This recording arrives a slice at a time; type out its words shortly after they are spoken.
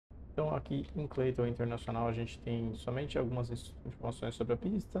Então aqui em Clayton Internacional a gente tem somente algumas informações sobre a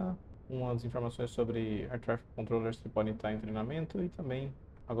pista, umas informações sobre Air Traffic Controllers que podem estar em treinamento e também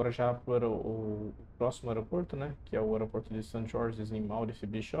agora já para o próximo aeroporto, né, que é o aeroporto de St. George's em Maurice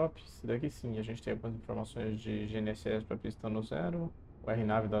Bishop. Esse daqui sim, a gente tem algumas informações de GNSS para a pista no zero, o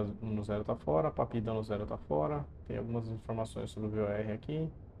RNAV no zero está fora, a PAPIDA no zero está fora, tem algumas informações sobre o VOR aqui,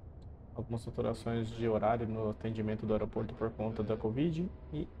 algumas saturações de horário no atendimento do aeroporto por conta da Covid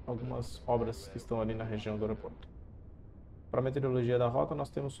e algumas obras que estão ali na região do aeroporto. Para a meteorologia da rota, nós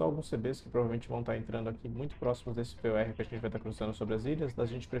temos só alguns CBs que provavelmente vão estar entrando aqui muito próximos desse POR que a gente vai estar cruzando sobre as ilhas. A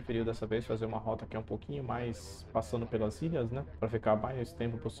gente preferiu dessa vez fazer uma rota que é um pouquinho mais passando pelas ilhas, né? Para ficar mais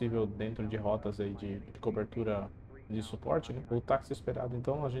tempo possível dentro de rotas aí de cobertura de suporte, né? O táxi esperado,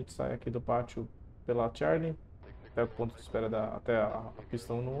 então, a gente sai aqui do pátio pela Charlie, até o ponto de espera até a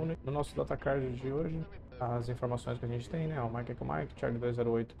pista 1 no Uno. No nosso datacard de hoje, as informações que a gente tem, né? O Mike Echo Mike, Charlie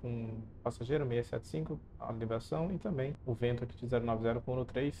 208 com passageiro, 675, a ligação e também o vento aqui de 090 com Uno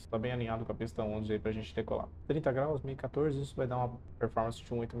 3, está bem alinhado com a pista 11 aí pra gente decolar. 30 graus, 1014, isso vai dar uma performance de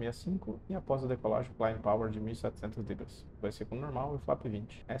 1865 e após a decolagem, flying power de 1700 libras. Vai ser com normal e flap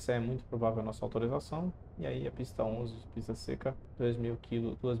 20. Essa é muito provável a nossa autorização. E aí a pista 11, pista seca, 2.000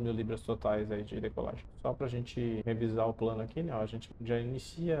 kg, 2.000 libras totais aí de decolagem. Só pra gente revisar o plano aqui, né? Ó, a gente já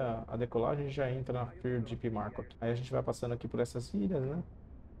inicia a decolagem e já entra na PMDG Market. Aí a gente vai passando aqui por essas ilhas, né?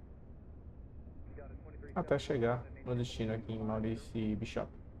 Até chegar no destino aqui em Maurice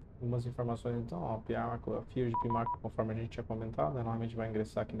Bishop. Algumas informações então, ó, a PMDG Market, conforme a gente tinha comentado, né, normalmente vai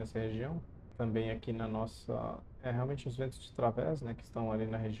ingressar aqui nessa região. Também aqui na nossa, realmente os ventos de través, né, que estão ali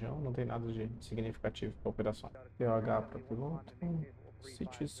na região, não tem nada de significativo para a operação. POH para piloto,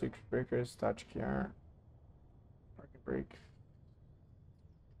 City, Circuit Breaker, Static Air, Parking Brake,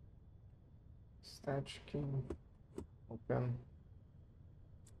 Static, Open,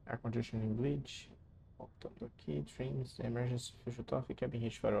 Air Conditioning Bleed, voltando aqui, Trims, Emergency Fuel Shutoff e Cabin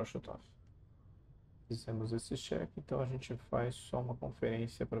Heat Farewell Shutoff. Fizemos esse check, então a gente faz só uma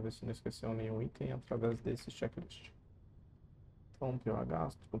conferência para ver se não esqueceu nenhum item através desse checklist. Então,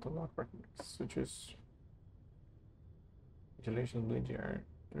 POH, controlar, parking switches, ventilation, bleed air,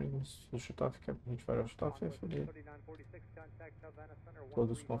 trims, fuel shutoff, cabin heat farewell shutoff, FD.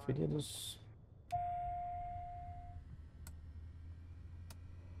 Todos conferidos.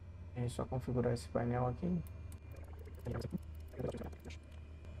 É só configurar esse painel aqui.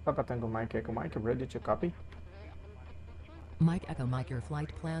 Papa Tango Mike Echo Mike, ready to copy. Mike Echo Mike, your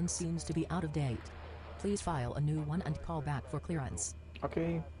flight plan seems to be out of date. Please file a new one and call back for clearance.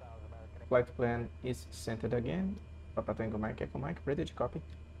 Okay. Flight plan is sent again. Papa Tango Mike Echo Mike, ready to copy.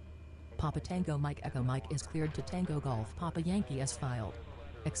 Papa Tango Mike Echo Mike is cleared to Tango Golf Papa Yankee as filed.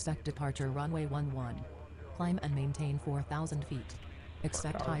 Expect departure runway 11. Climb and maintain 4,000 feet.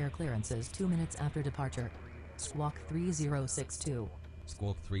 Expect higher clearances 2 minutes after departure. Squawk 3062.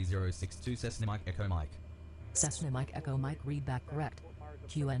 Squawk 3062 Cessna Mike Echo Mike. Cessna Mike Echo Mike, read back correct.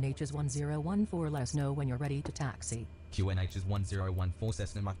 QNH is 1014, let us know when you're ready to taxi. QNH is 1014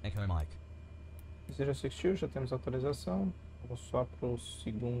 Cessna Mike Echo Mike. 062, já temos autorização. Vamos só para o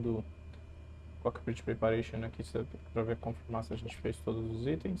segundo cockpit preparation aqui para ver confirmar se a gente fez todos os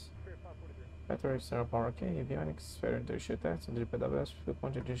itens. Battery, external power OK, avionics, fare interior test, GPWS, fuel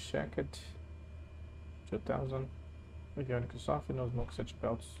quantity checked, 2000, avionics off, no smoke set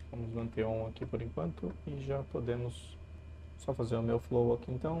belts, vamos manter on aqui por enquanto e já podemos só fazer o meu flow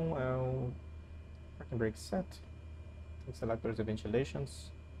aqui então, é o parking brake set, selectors and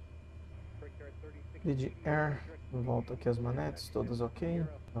ventilations, lead air, volta aqui as manetes, todas ok,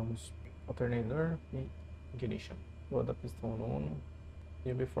 vamos alternator e ignition, vou da pistão no 1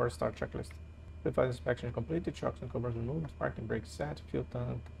 e before start checklist. P5 inspection completed, shocks and covers removed, parking brake set, fuel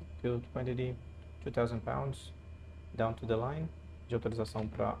tank, fuel quantity 2,000 pounds, down to the line, de autorização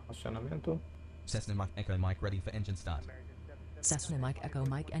para acionamento. Cessna Mike Echo Mike ready for engine start. Cessna Mike Echo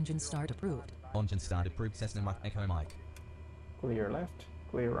Mike, engine start approved. Engine start approved Cessna Mike Echo Mike. Clear left,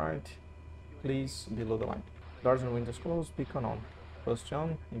 clear right, please below the line. Doors and windows closed, beacon on. Post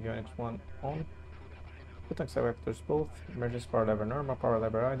on, avionics 1 on. Fuel tank selectors both, emergency power lever normal, power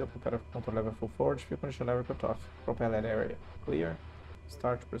lever idle, propeller control lever full forward, fuel condition lever cut off, propeller area clear,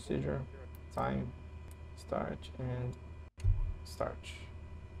 start procedure, time, start and start.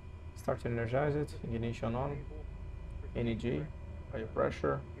 Start to energize it, ignition on, NEG, high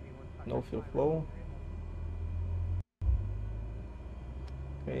pressure, no fuel flow.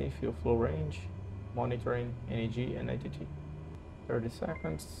 Okay, fuel flow range, monitoring NEG and ITT. 30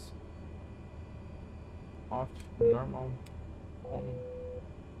 seconds. Off, normal, on.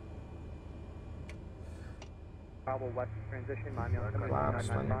 Probable west transition, Miami Collapse,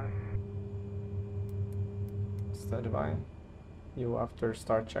 Standby. You after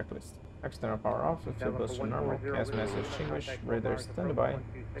start checklist. External power off, fuel booster normal, gas mask extinguished, radar standby,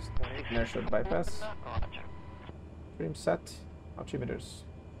 inertial bypass, trim set, altimeters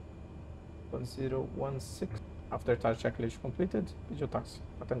 1016. After touch checklist completed, video taxi.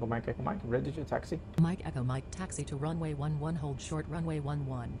 Tango Mike Echo Mike, ready to taxi. Mike Echo Mike taxi to runway 11 hold short runway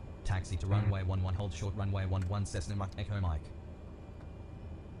 11. Taxi to runway 11 hold short runway 11 Cessna Mike Echo Mike.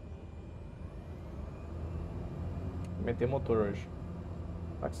 Meter motor hoje.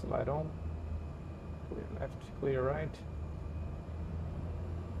 Taxi light on. Clear left, clear right.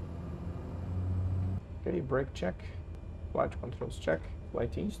 Okay, brake check. Flight controls check.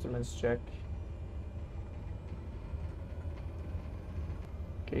 Flight instruments check.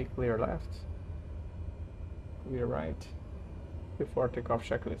 Okay, clear left. Clear right. Before takeoff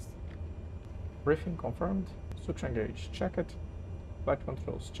checklist. Briefing confirmed. Suction gauge check it. Flight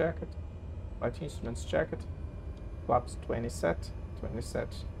controls check it. Flight instruments check it. Flaps 20 set. 20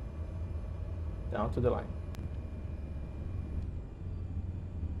 set. Down to the line.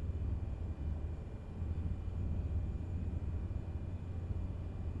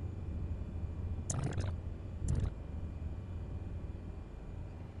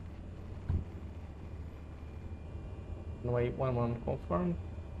 Runway 11 confirmed.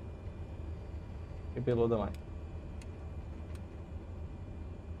 Below the line.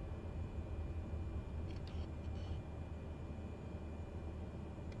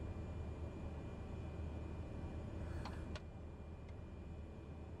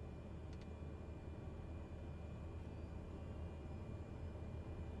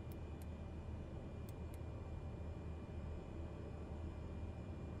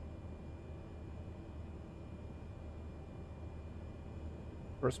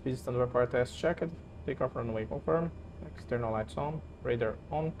 First speed standby power test checked. Takeoff runway confirmed. External lights on. Radar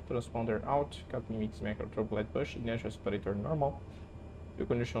on. Transponder out. Captain mix macro turbo light push. Ignition separator normal. Fuel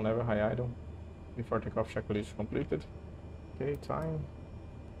condition level high idle. Before takeoff checklist completed. Okay, time.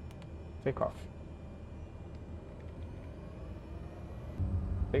 Takeoff.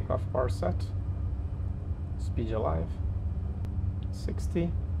 Takeoff power set. Speed alive.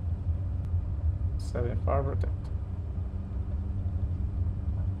 60. 75 rotate.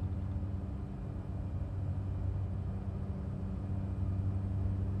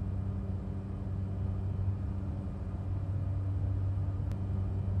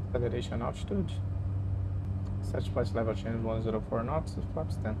 Acceleration altitude. Set flight level change 104 knots.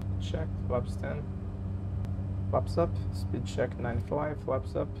 Flaps 10. Check. Flaps 10. Flaps up. Speed check 95.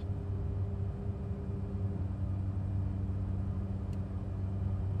 Flaps up.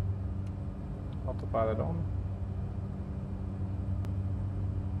 Autopilot on.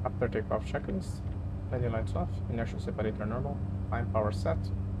 After takeoff checklist. Landing lights off. Inertial separator normal. Line power set.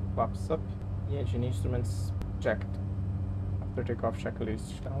 Flaps up. Engine instruments checked. After takeoff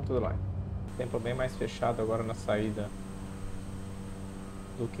checklist, down to the line. Tempo bem mais fechado agora na saída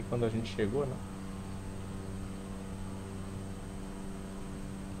do que quando a gente chegou, né?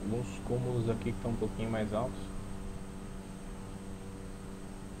 Alguns cúmulos aqui que estão um pouquinho mais altos.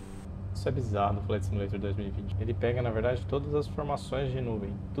 Isso é bizarro no Flight Simulator 2020. Ele pega, na verdade, todas as formações de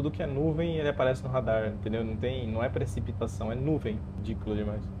nuvem. Tudo que é nuvem, ele aparece no radar, entendeu? Não é precipitação, é nuvem. Ridículo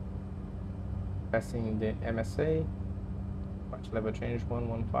demais. Passing the MSA. Flight level change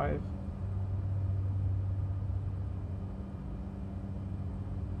 115.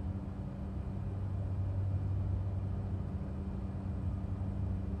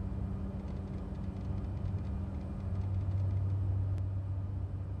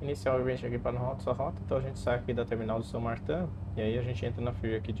 Inicialmente aqui para nossa rota, então a gente sai aqui da terminal do São Martin e aí a gente entra na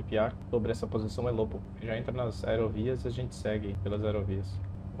Freeway aqui de PA sobre essa posição Elopo. Já entra nas aerovias e a gente segue pelas aerovias.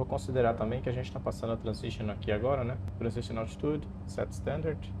 Vou considerar também que a gente está passando a transition aqui agora, né? Transition altitude, set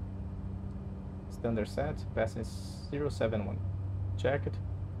standard, standard set, passing 071, checked,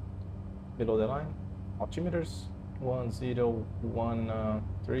 below the line, altimeters,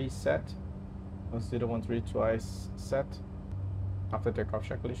 1013 set, 1013 twice set, after takeoff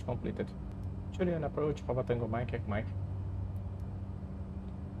checklist completed. Julian approach, Papa Tango Mike, Echo Mike.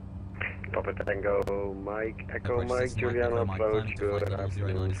 Papa Tango Mike, Echo Mike, Julian approach, good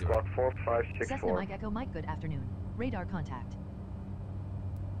afternoon. Squawk 4564. Cessna Mike Echo Mike, good afternoon. Radar contact.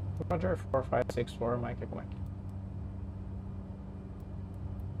 Roger, 4564, Mike Echo Mike.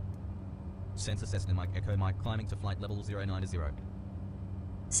 Sensor Cessna Mike Echo Mike climbing to flight level 090.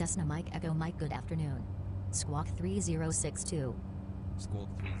 Cessna Mike Echo Mike, good afternoon. Squawk 3062. Squawk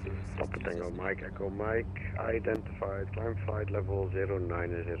 3062. Papa Tango Mike, Echo Mike, identified, climb flight level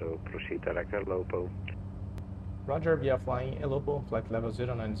 090, proceed direct Elopo. Roger, via flying Elopo, flight level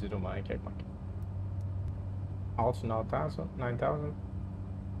 090, Mike Echo Mike. Alt 9000.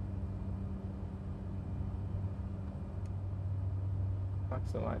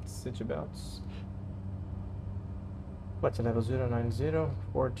 Maximize seat belts. Flight level 090,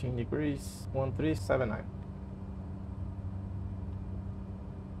 14 degrees, 1379.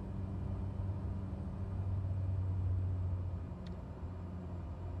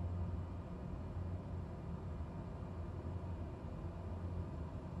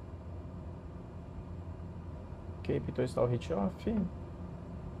 Ok, P2 install heat off.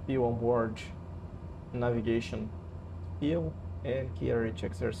 Fuel on board, navigation, fuel, and key reach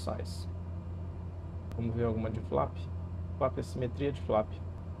exercise. Vamos ver alguma de flap. Flap é simetria de flap.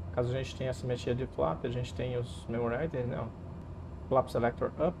 Caso a gente tenha simetria de flap, a gente tem os memory items, né? Flap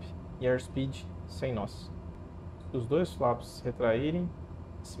selector up e airspeed sem nós. Se os dois flaps retraírem,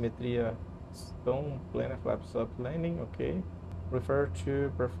 simetria estão plana flaps up landing, ok. Refer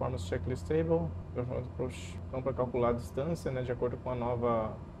to performance checklist table. Então, para calcular a distância, né, de acordo com a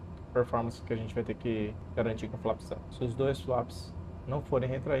nova performance que a gente vai ter que garantir com o flap up. Se os dois flaps não forem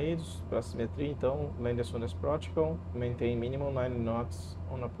retraídos para simetria, então land as soon as practical, maintain minimum 9 knots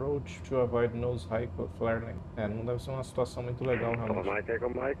on approach to avoid nose high flaring. Não deve ser uma situação muito legal, realmente. Mike, Echo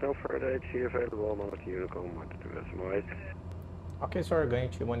Mike, no further HC available, Mount Unicom, 1-2 Ok, sorry, going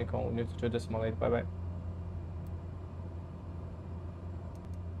to Unicom, need to decimal 8, bye bye.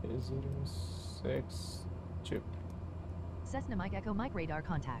 062. Cessna Mike Echo Mike radar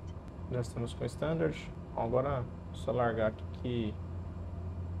contact. Já estamos com standard. Bom, agora só largar aqui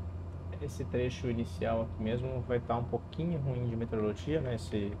que esse trecho inicial aqui mesmo vai estar um pouquinho ruim de meteorologia, né?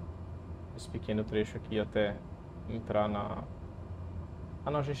 Esse pequeno trecho aqui até entrar na...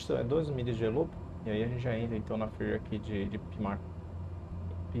 Ah não, a gente é 12 milhas de loop. E aí a gente já entra então na FIR aqui de Pimarco.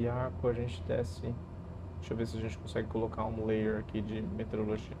 Piarco a gente desce. Deixa eu ver se a gente consegue colocar um layer aqui de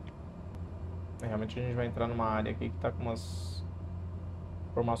meteorologia. Realmente a gente vai entrar numa área aqui que está com umas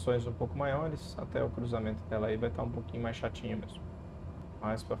formações um pouco maiores. Até o cruzamento dela aí vai estar um pouquinho mais chatinho mesmo.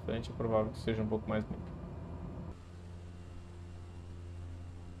 Mais pra frente é provável que seja um pouco mais limpo.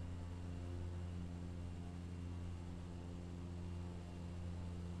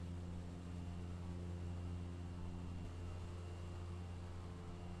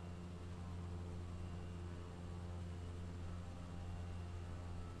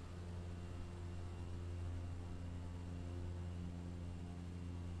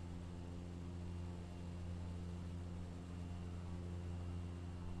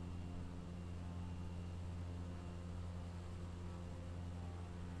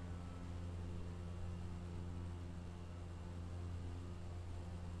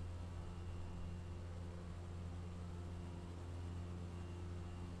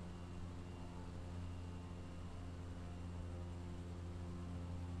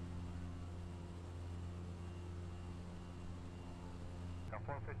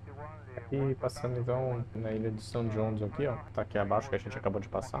 E passando então na ilha de São John's aqui, ó, tá aqui abaixo que a gente acabou de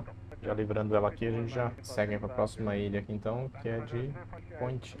passar. Já livrando ela aqui, a gente já segue para a próxima ilha aqui então, que é de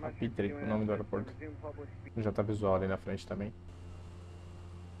Point a P3, o nome do aeroporto. Já tá visual ali na frente também.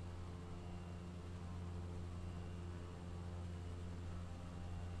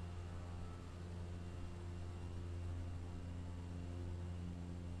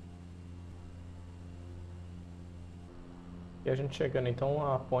 E a gente chegando então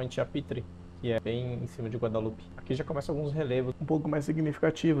a Point a P3, que é bem em cima de Guadalupe. Aqui já começa alguns relevos um pouco mais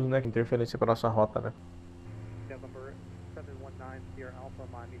significativos, né? Interferência para nossa rota, né? November 719 Sierra Alpha,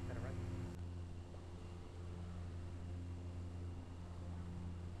 Miami Center, right?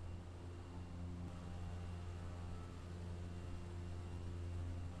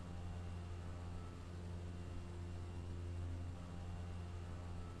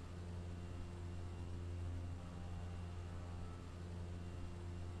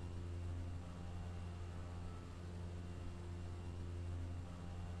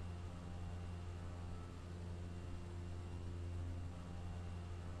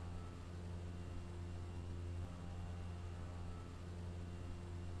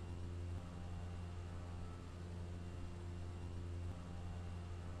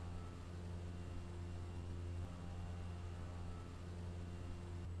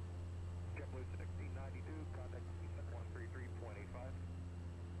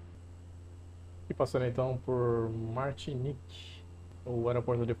 E passando então por Martinique, o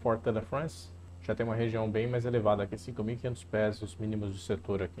aeroporto de Fort-de-France, já tem uma região bem mais elevada aqui, 5.500 pés, os mínimos do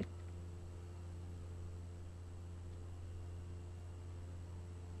setor aqui.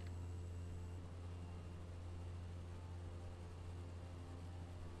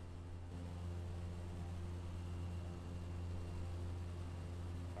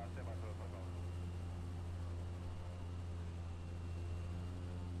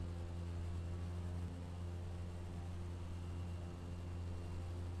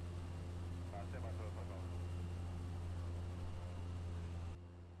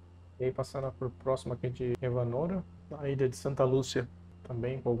 E aí passando por próximo aqui de Evanora, a ilha de Santa Lúcia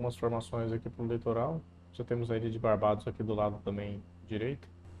também, com algumas formações aqui para o litoral. Já temos a ilha de Barbados aqui do lado também direito.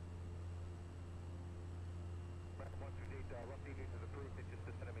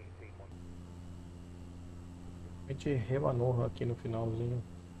 A gente rebanou aqui no finalzinho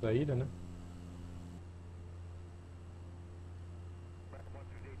da ilha, né?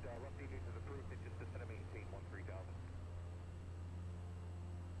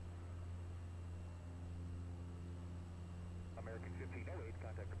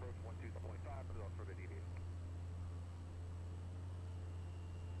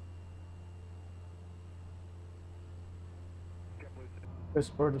 Esse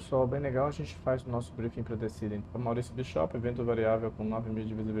pôr do sol bem legal, a gente faz o nosso briefing para descida. Então, Maurice Bishop, vento variável com 9.000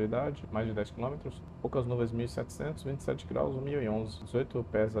 de visibilidade, mais de 10 km, poucas nuvens 1.700, 27 graus, 1.011, 18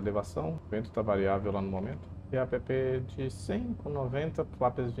 pés de elevação, o vento está variável lá no momento. E a app de 100 com 90,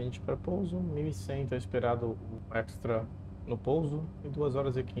 flaps 20 para pouso, 1.100 está esperado o extra no pouso e 2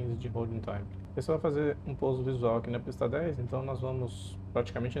 horas e 15 de holding time. Esse vai fazer um pouso visual aqui na pista 10, então nós vamos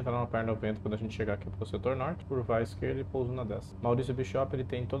praticamente entrar na perna do vento quando a gente chegar aqui para o setor norte, curvar à esquerda e pouso na 10. Maurício Bishop, ele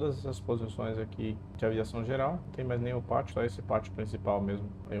tem todas essas posições aqui de aviação geral, não tem mais nenhum pátio, só esse pátio principal mesmo.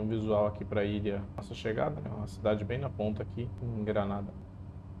 Tem um visual aqui para a ilha, nossa chegada, né? Uma cidade bem na ponta aqui, em Granada.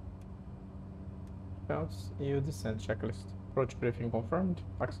 E o descent checklist. Approach briefing confirmed,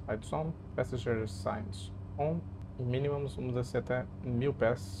 taxi lights on, passenger signs on. Em mínimos, vamos descer até 1.000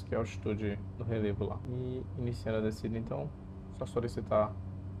 pés, que é a altitude do relevo lá. E iniciando a descida, então, só solicitar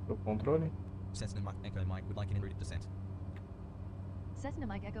o controle. Cessna Mike Echo Mike would like an en route descent. Cessna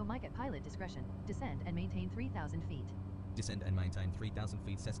Mike Echo Mike at pilot discretion. Descend and maintain 3,000 feet. Descend and maintain 3,000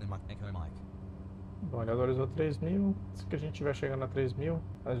 feet. Cessna Mike Echo Mike. Bom, ele autorizou 3.000. Se que a gente estiver chegando a 3.000,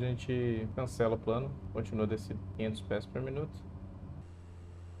 a gente cancela o plano. Continua descendo 500 pés por minuto.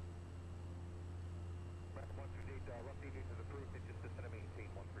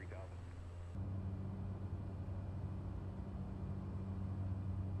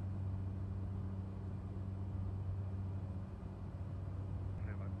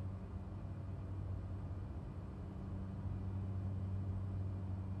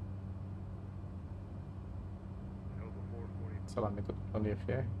 Cancelamento do plano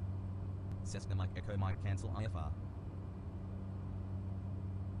IFR. Cessna Mike Echo Mike cancel IFR.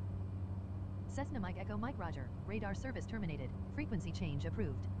 Cessna Mike Echo Mike Roger. Radar service terminated. Frequency change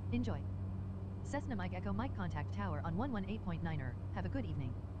approved. Enjoy. Cessna Mike Echo Mike contact tower on 118.9er. Have a good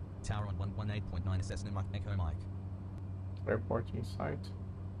evening. Tower on 118.9 Cessna Mike Echo Mike. Airport in sight.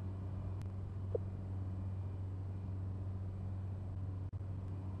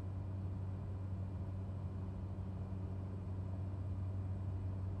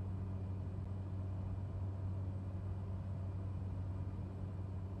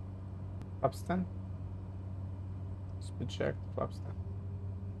 Flaps 10. Speed check, flaps 10.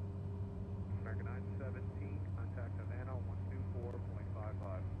 American 917, contact Havana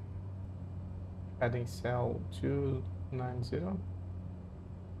 124.55. Heading cell 290.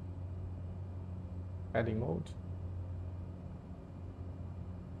 Heading mode.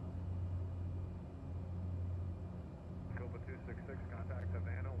 Copa 266, contact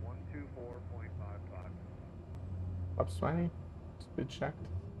Havana 124.55. Flaps 20. Speed checked.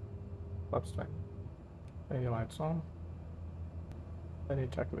 Flaps 20. Any lights on. Any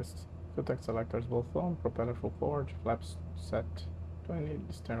checklist. Fuel tank selectors both on. Propeller full forward. Flaps set 20.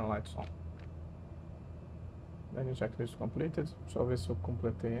 External lights on. Any checklist completed. Só ver se eu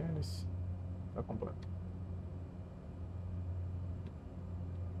completei eles. Tá completo.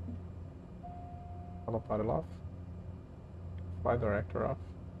 Autopilot off. Fly director off.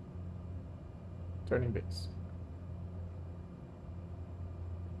 Turning base.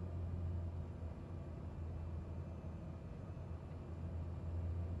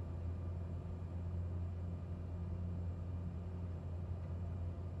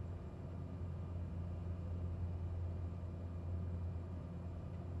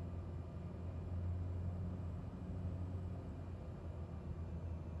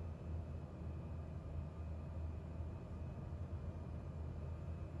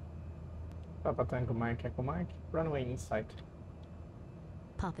 Papa Tango Mike Echo Mike, runway in sight.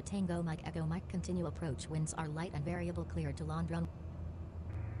 Papa Tango Mike Echo Mike continue approach. Winds are light and variable cleared to land run.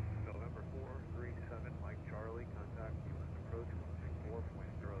 November 437, Mike Charlie, contact US approach 164.02.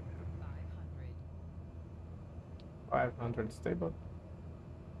 500 stable.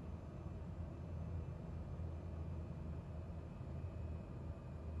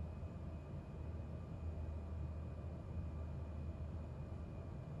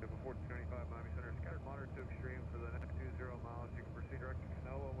 November 1475, Miami Center, scattered moderate to extreme for the next 20 miles. You can proceed direct to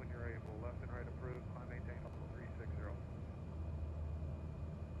Carenado when you're ready.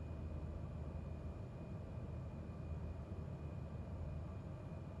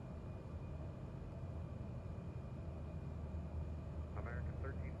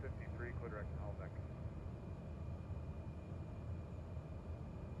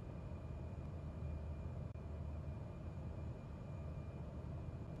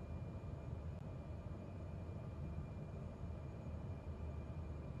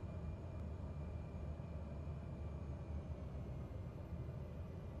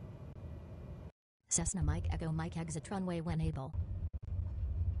 Cessna Mike Echo Mike exit runway when able.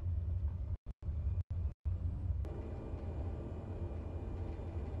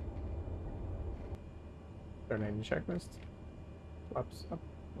 Landing checklist. Flaps up.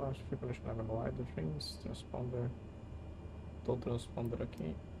 Launch tripulation level wide. Rings. Transponder. Tô transponder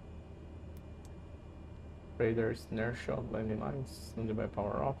aqui. Radars inertial landing lines. Standby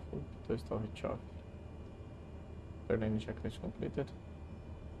power off. Tô storage off. Landing checklist completed.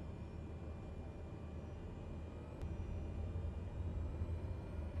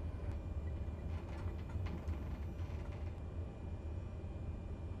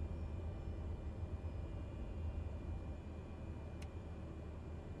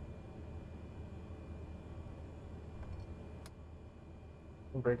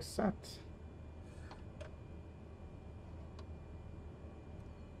 Brake set.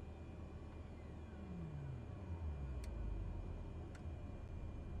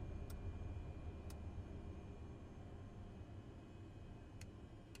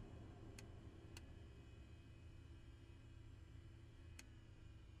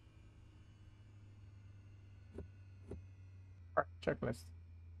 Checklist.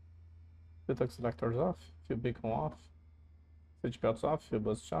 Filter selectors off, fuel beacon off, seat belts off, fuel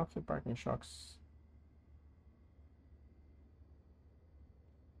bus off, parking shocks.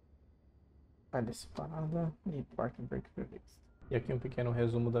 Vai separada e parking brake released. E aqui um pequeno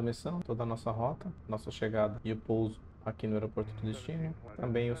resumo da missão, toda a nossa rota, nossa chegada e o pouso aqui no aeroporto do destino,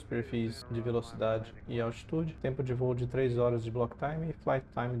 também os perfis de velocidade e altitude, tempo de voo de 3 horas de block time e flight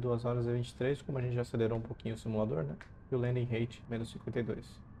time 2 horas e 23, como a gente já acelerou um pouquinho o simulador, né? E o landing rate menos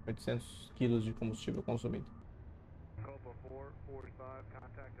 52, 800 kg de combustível consumido.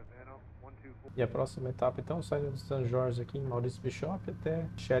 E a próxima etapa então, saindo de São Jorge aqui em Maurice Bishop até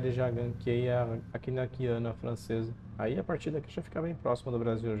Shelly Jagan, que é aqui na Guiana francesa. Aí a partir daqui já fica bem próximo do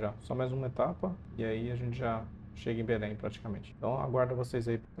Brasil já. Só mais uma etapa e aí a gente já chega em Belém praticamente. Então aguardo vocês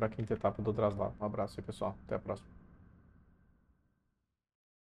aí para a quinta etapa do Traslado. Um abraço aí pessoal, até a próxima.